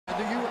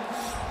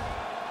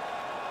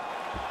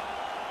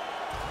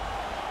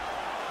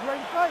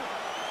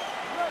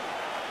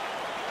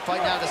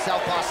Fighting out of the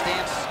southpaw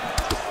stance.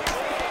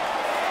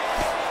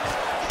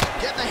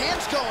 Getting the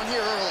hands going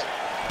here early.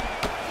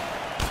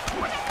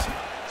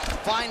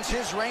 Finds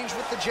his range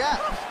with the jab.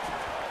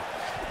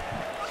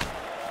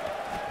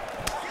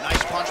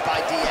 Nice punch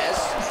by Diaz.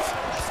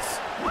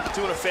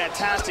 Doing a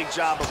fantastic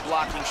job of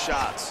blocking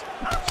shots.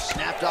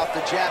 Snapped off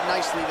the jab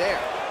nicely there.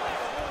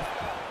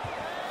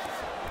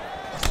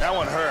 That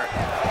one hurt.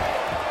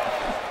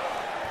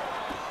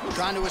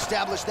 Trying to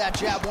establish that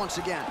jab once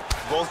again.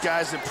 Both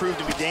guys have proved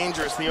to be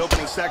dangerous in the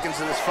opening seconds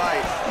of this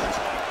fight.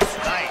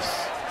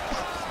 Nice.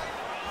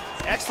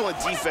 Excellent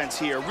defense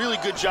here. Really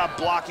good job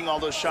blocking all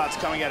those shots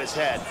coming at his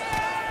head.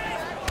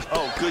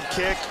 Oh, good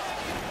kick.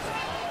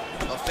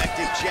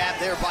 Effective jab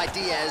there by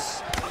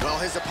Diaz. Well,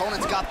 his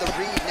opponent's got the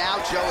read now,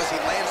 Joe, as he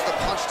lands the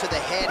punch to the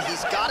head.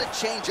 He's got to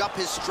change up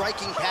his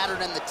striking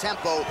pattern and the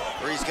tempo,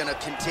 or he's going to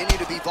continue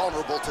to be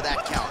vulnerable to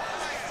that count.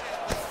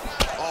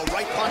 Oh,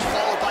 right punch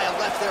followed by a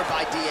left there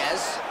by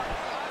Diaz.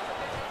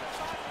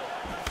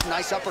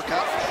 Nice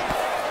uppercut.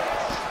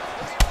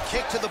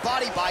 Kick to the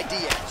body by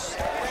Diaz.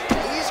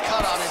 He's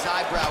cut on his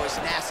eyebrow is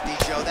nasty,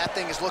 Joe. That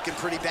thing is looking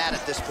pretty bad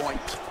at this point.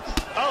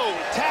 Oh,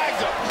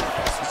 tagged him.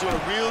 He's doing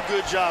a real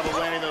good job of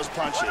landing those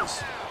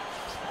punches.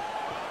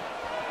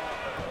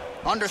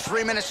 Under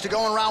 3 minutes to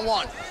go in round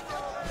one.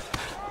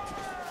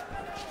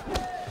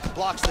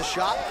 Blocks the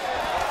shot.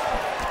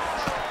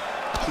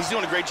 He's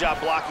doing a great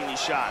job blocking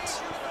these shots.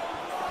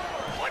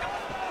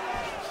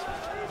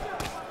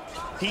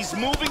 He's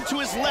moving to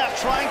his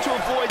left, trying to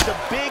avoid the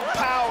big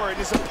power in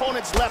his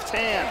opponent's left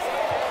hand.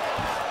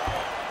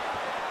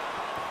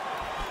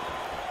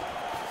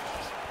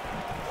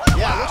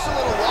 Yeah, looks a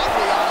little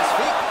wobbly on his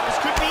feet. This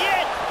could be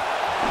it.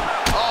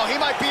 Oh, he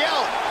might be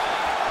out.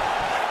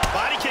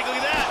 Body kick, look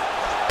at that.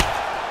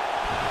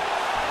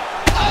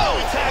 Oh,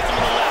 he tagged him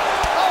in the left.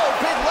 Oh,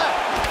 big left.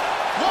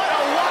 What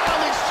a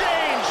wild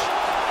exchange.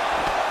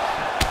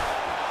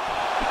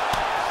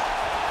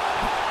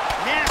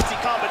 Nasty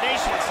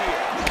combinations here.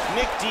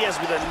 Nick Diaz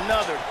with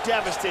another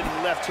devastating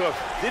left hook.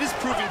 That is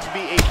proving to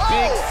be a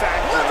big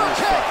factor in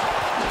this fight.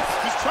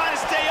 He's trying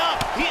to stay up.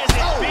 He is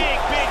in big,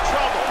 big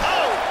trouble.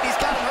 Oh, he's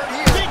got him hurt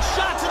here. Big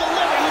shot to the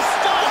liver. He's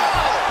stunned.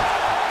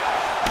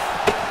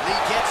 Lee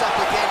gets up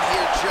again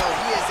here, Joe.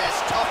 He is as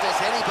tough as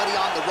anybody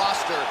on the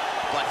roster,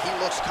 but he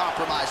looks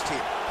compromised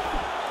here.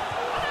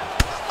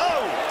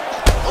 Oh!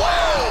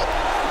 Whoa!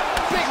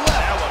 Big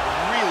left. That one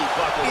really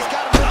buckled. He's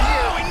got him hurt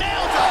here. Oh, he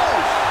nailed it.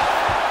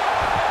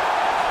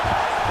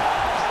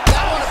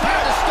 That one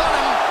appeared to stun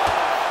him.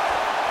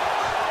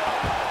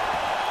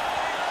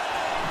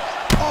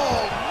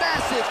 Oh,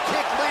 massive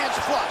kick lands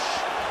flush.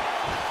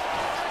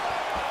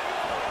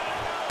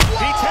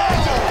 He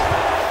tagged him.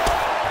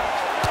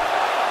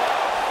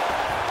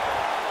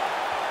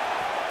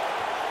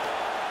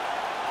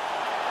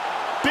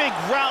 Big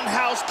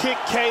roundhouse kick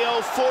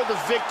KO for the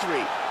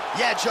victory.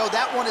 Yeah, Joe,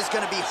 that one is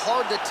going to be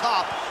hard to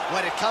top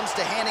when it comes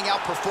to handing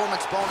out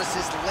performance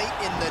bonuses late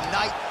in the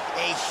night.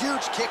 A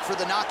huge kick for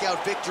the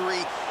knockout victory,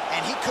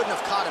 and he couldn't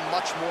have caught him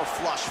much more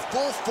flush.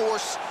 Full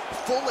force,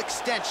 full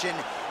extension,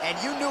 and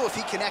you knew if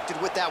he connected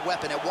with that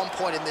weapon at one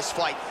point in this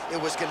fight, it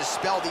was going to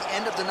spell the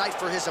end of the night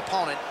for his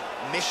opponent.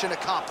 Mission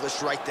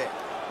accomplished right there.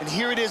 And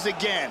here it is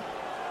again.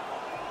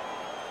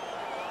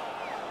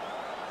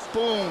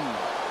 Boom.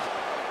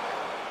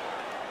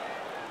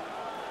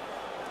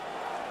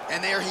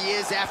 And there he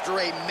is after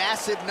a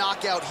massive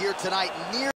knockout here tonight.